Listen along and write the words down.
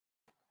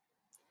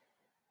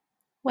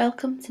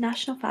Welcome to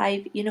National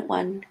 5, Unit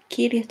 1,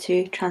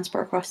 KA2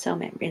 Transport Across Cell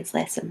Membranes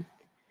lesson.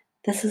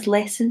 This is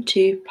Lesson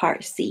 2,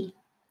 Part C.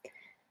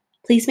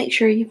 Please make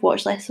sure you've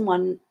watched Lesson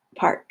 1,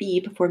 Part B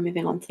before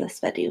moving on to this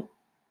video.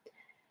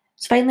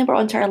 So finally we're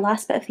on to our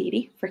last bit of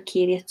theory for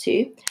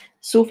KA2.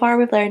 So far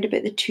we've learned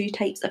about the two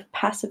types of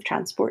passive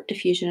transport,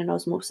 diffusion and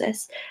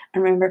osmosis.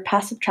 And remember,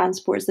 passive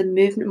transport is the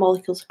movement of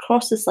molecules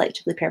across the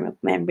selectively permeable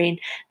membrane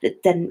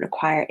that didn't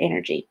require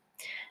energy.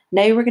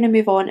 Now we're going to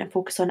move on and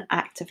focus on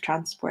active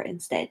transport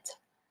instead.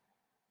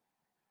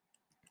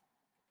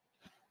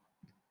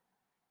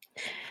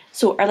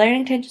 So our learning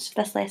intentions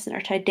for this lesson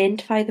are to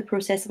identify the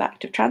process of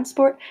active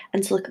transport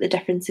and to look at the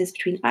differences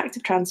between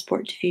active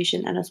transport,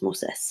 diffusion and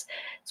osmosis.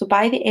 So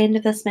by the end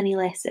of this mini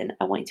lesson,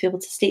 I want you to be able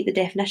to state the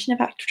definition of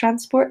active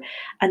transport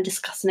and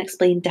discuss and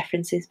explain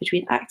differences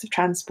between active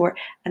transport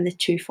and the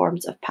two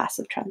forms of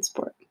passive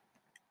transport.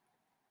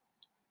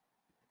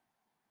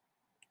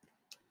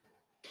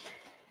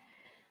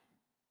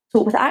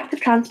 So with active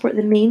transport,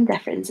 the main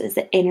difference is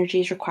that energy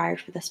is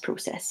required for this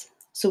process.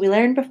 So we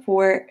learned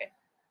before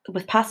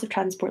with passive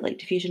transport like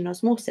diffusion and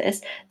osmosis,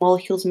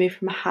 molecules move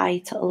from a high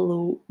to a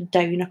low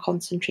down a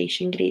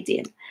concentration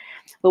gradient.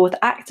 But with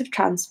active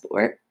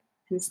transport,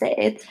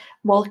 instead,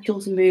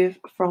 molecules move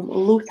from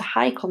low to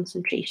high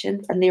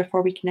concentrations, and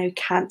therefore we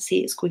can't say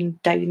it's going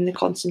down the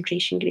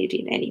concentration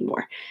gradient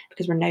anymore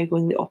because we're now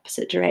going the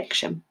opposite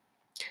direction.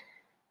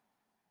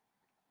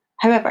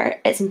 However,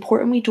 it's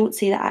important we don't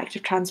say that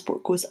active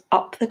transport goes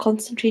up the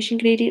concentration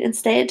gradient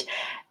instead.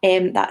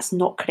 That's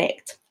not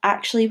correct.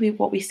 Actually,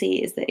 what we say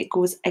is that it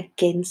goes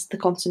against the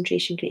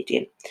concentration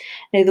gradient.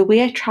 Now, the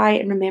way I try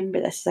and remember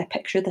this is I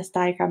picture this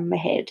diagram in my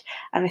head,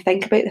 and I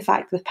think about the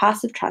fact that with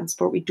passive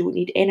transport, we don't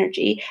need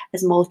energy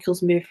as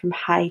molecules move from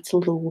high to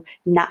low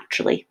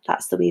naturally.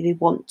 That's the way they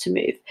want to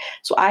move.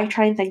 So I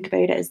try and think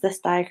about it as this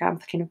diagram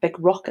with a kind of big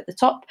rock at the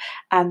top,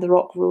 and the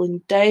rock rolling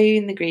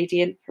down the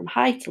gradient from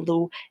high to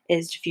low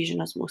is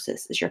diffusion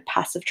osmosis, is your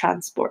passive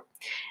transport.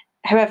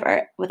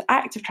 However, with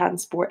active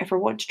transport, if we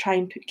want to try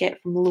and get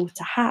from low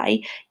to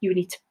high, you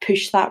need to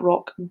push that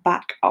rock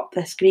back up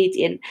this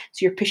gradient.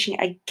 So you're pushing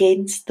it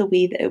against the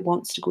way that it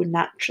wants to go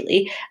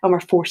naturally, and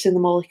we're forcing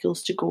the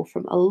molecules to go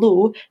from a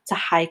low to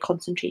high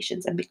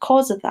concentrations. And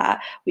because of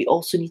that, we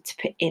also need to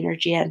put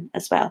energy in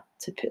as well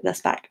to put this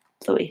back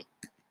the way.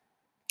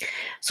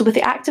 So with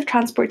the active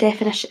transport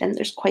definition,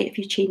 there's quite a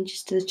few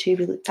changes to the two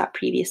we looked at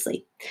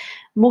previously.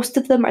 Most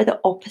of them are the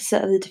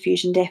opposite of the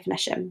diffusion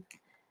definition.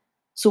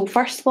 So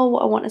first of all,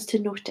 what I want us to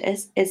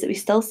notice is that we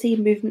still see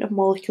movement of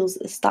molecules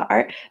at the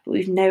start, but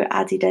we've now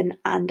added in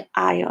and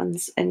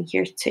ions in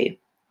here too.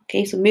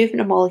 Okay, so movement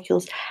of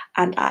molecules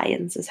and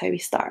ions is how we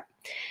start.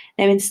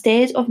 Now,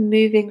 instead of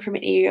moving from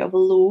an area of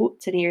low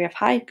to an area of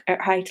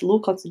high to low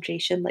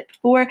concentration like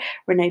before,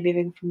 we're now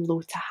moving from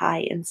low to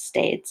high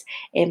instead.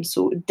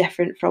 So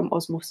different from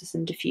osmosis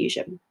and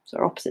diffusion, so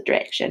opposite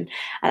direction.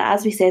 And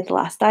as we said in the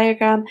last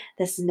diagram,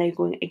 this is now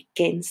going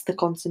against the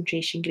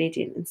concentration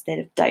gradient instead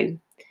of down.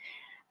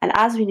 And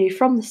as we knew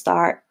from the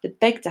start, the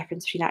big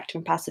difference between active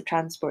and passive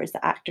transport is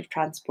that active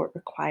transport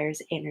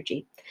requires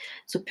energy.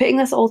 So putting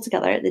this all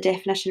together, the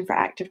definition for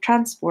active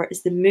transport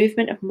is the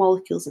movement of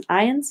molecules and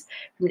ions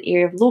from an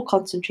area of low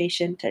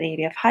concentration to an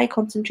area of high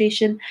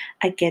concentration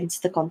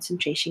against the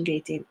concentration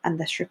gradient, and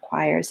this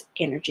requires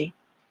energy.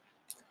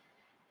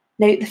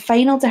 Now, the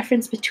final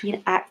difference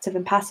between active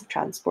and passive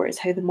transport is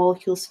how the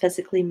molecules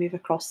physically move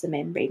across the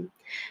membrane.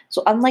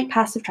 So unlike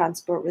passive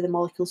transport, where the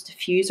molecules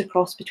diffuse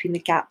across between the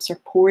gaps or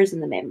pores in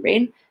the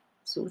membrane,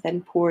 so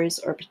within pores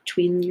or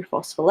between your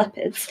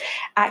phospholipids,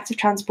 active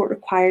transport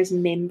requires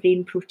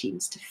membrane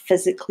proteins to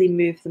physically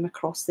move them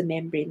across the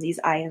membrane, these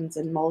ions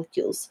and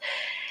molecules.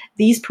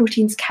 These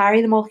proteins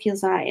carry the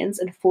molecules and ions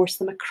and force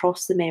them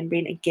across the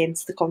membrane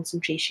against the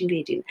concentration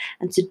gradient,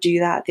 and to do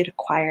that, they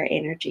require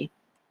energy.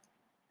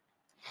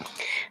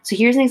 So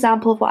here's an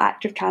example of what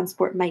active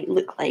transport might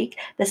look like.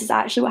 This is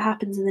actually what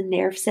happens in the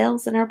nerve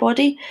cells in our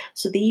body.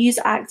 So they use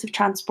active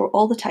transport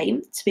all the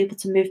time to be able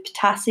to move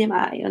potassium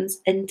ions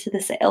into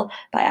the cell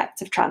by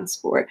active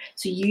transport.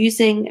 So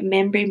using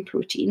membrane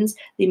proteins,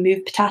 they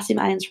move potassium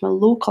ions from a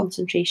low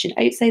concentration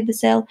outside the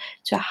cell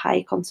to a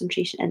high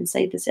concentration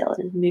inside the cell,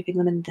 and moving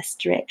them in this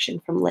direction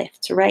from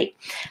left to right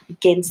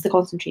against the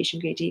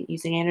concentration gradient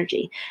using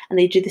energy. And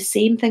they do the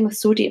same thing with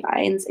sodium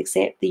ions,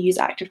 except they use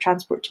active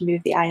transport to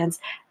move the ions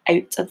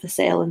out of the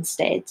cell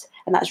instead,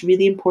 and that's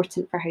really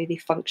important for how they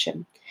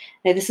function.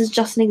 Now, this is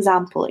just an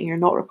example, and you're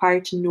not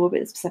required to know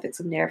about the specifics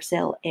of nerve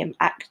cell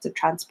active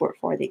transport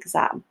for the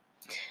exam.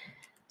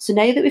 So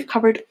now that we've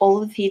covered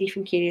all of the theory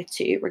from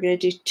KA2, we're going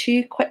to do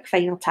two quick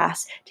final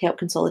tasks to help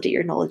consolidate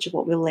your knowledge of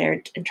what we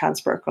learned in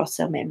transport across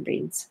cell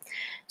membranes.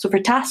 So for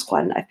task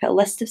 1, I've put a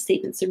list of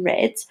statements in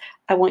red.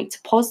 I want you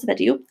to pause the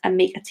video and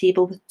make a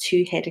table with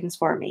 2 headings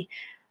for me.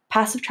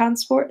 Passive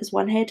transport is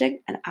one heading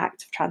and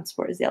active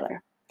transport is the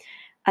other.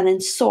 and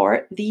then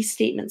sort these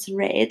statements in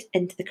red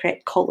into the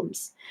correct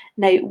columns.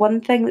 Now,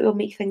 one thing that will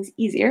make things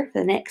easier for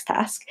the next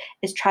task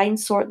is try and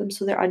sort them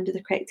so they're under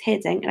the correct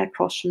heading and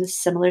across from the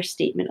similar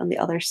statement on the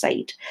other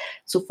side.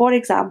 So for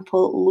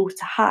example, low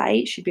to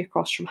high should be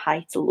across from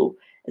high to low,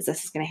 as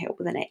this is going to help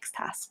with the next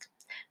task.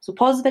 So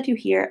pause the video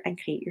here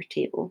and create your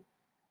table.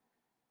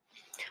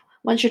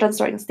 Once you're done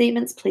sorting the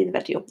statements, play the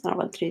video and I'll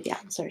run through the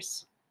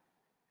answers.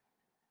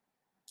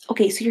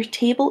 Okay, so your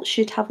table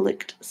should have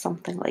looked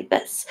something like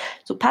this.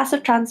 So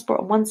passive transport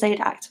on one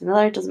side, active on the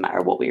other, doesn't matter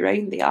what way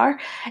round they are,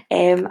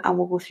 and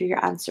we'll go through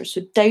your answers.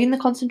 So down the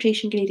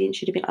concentration gradient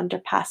should have been under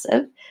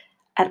passive,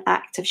 and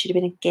active should have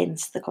been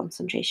against the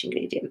concentration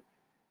gradient.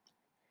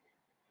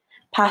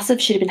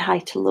 Passive should have been high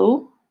to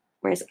low,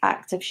 whereas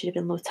active should have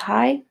been low to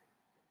high.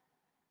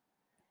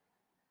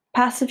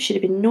 Passive should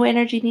have been no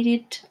energy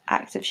needed,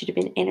 active should have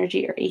been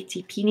energy or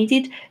ATP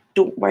needed.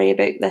 Don't worry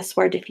about this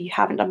word if you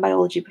haven't done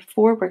biology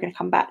before, we're going to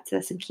come back to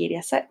this in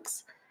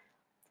KA2.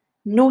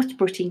 No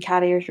protein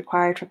carriers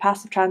required for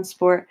passive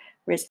transport,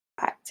 whereas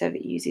active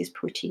uses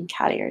protein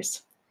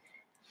carriers.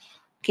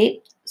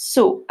 Okay,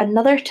 so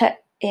another tip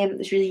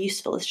that's really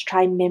useful is to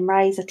try and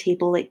memorise a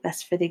table like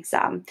this for the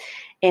exam.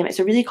 It's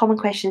a really common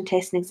question in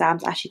tests and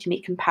exams, ask you to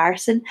make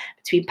comparison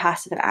between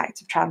passive and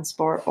active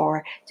transport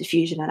or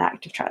diffusion and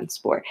active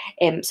transport.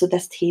 So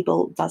this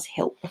table does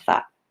help with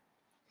that.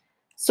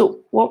 So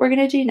what we're going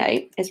to do now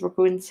is we're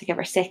going to give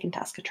our second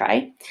task a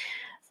try.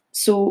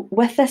 So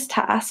with this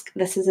task,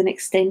 this is an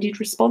extended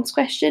response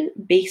question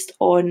based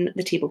on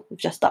the table we've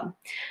just done.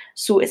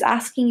 So it's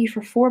asking you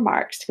for 4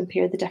 marks to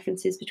compare the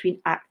differences between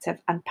active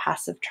and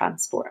passive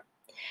transport.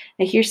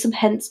 Now here's some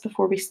hints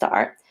before we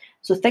start.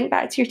 So think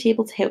back to your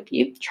table to help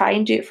you. Try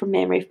and do it from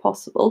memory if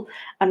possible.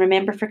 And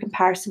remember, for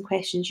comparison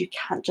questions, you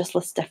can't just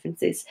list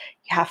differences.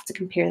 You have to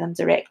compare them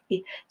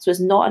directly. So it's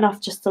not enough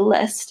just to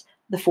list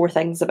the 4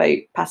 things about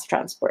passive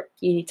transport.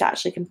 You need to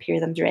actually compare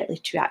them directly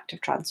to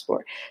active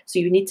transport. So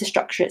you need to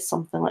structure it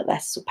something like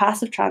this. So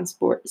passive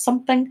transport,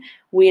 something,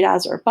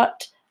 whereas or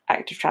but,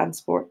 active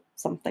transport,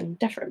 something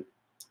different.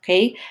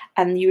 Okay,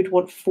 and you would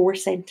want 4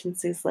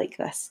 sentences like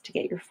this to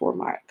get your 4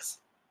 marks.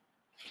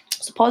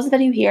 So pause the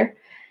video here,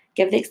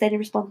 give the extended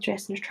response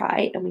question a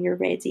try, and when you're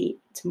ready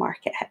to mark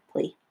it, hit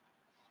play.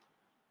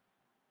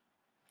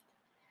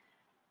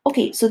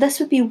 Okay, so this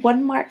would be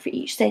 1 mark for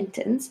each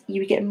sentence.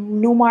 You would get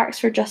no marks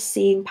for just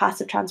saying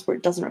passive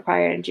transport doesn't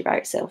require energy by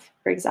itself,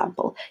 for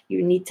example.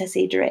 You need to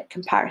say direct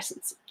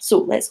comparisons. So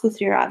let's go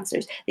through your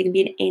answers. They can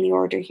be in any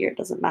order here, it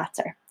doesn't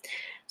matter.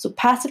 So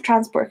passive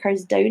transport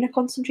occurs down a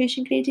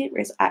concentration gradient,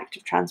 whereas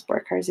active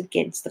transport occurs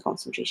against the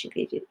concentration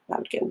gradient. That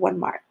would get 1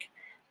 mark.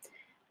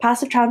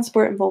 Passive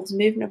transport involves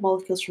movement of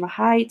molecules from a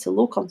high to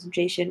low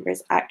concentration,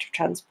 whereas active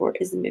transport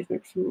is the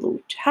movement from low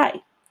to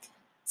high.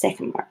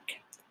 2nd mark.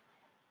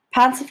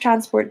 Passive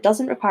transport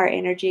doesn't require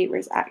energy,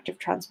 whereas active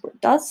transport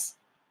does.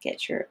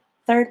 Get your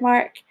 3rd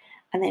mark.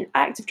 And then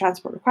active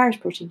transport requires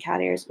protein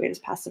carriers, whereas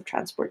passive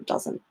transport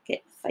doesn't.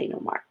 Get the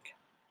final mark.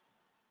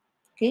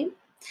 Okay.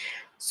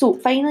 So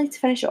finally, to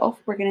finish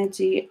off, we're going to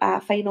do a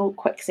final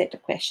quick set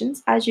of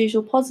questions. As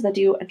usual, pause the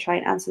video and try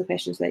and answer the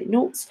questions without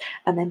notes,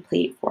 and then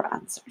play 4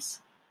 answers.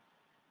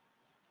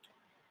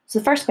 So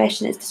the first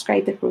question is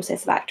describe the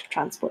process of active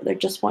transport. They're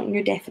just wanting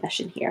your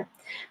definition here.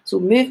 So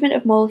movement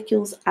of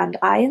molecules and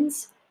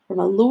ions from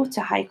a low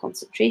to high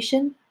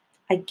concentration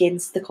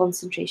against the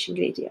concentration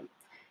gradient.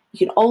 You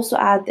can also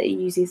add that it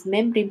uses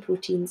membrane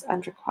proteins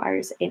and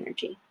requires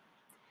energy.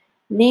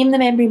 Name the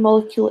membrane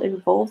molecule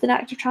involved in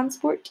active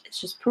transport.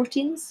 It's just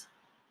proteins,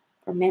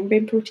 or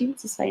membrane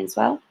proteins is fine as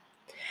well.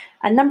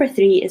 And number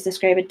 3 is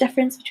describe a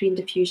difference between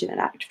diffusion and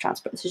active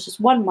transport. This is just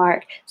 1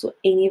 mark, so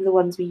any of the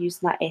ones we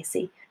use in that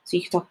essay. So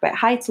you can talk about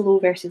high to low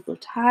versus low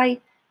to high,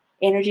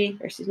 energy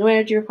versus no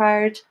energy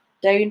required,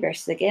 down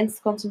versus against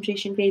the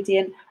concentration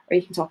gradient, or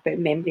you can talk about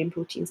membrane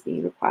proteins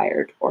being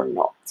required or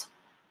not.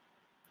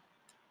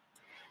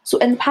 So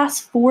in the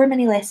past 4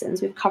 mini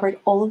lessons, we've covered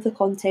all of the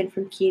content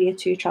from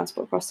KA2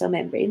 transport cross cell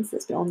membranes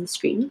that's been on the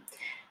screen.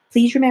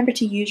 Please remember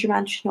to use your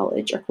mandatory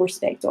knowledge or course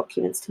spec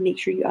documents to make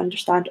sure you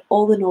understand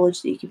all the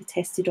knowledge that you can be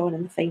tested on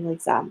in the final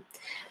exam.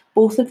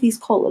 Both of these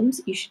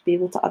columns you should be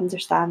able to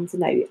understand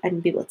now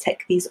and be able to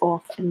tick these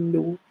off and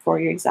know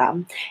for your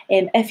exam.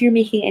 If you're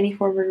making any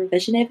form of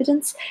revision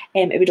evidence,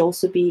 it would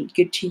also be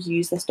good to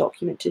use this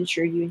document to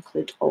ensure you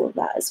include all of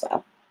that as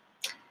well.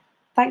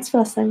 Thanks for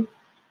listening.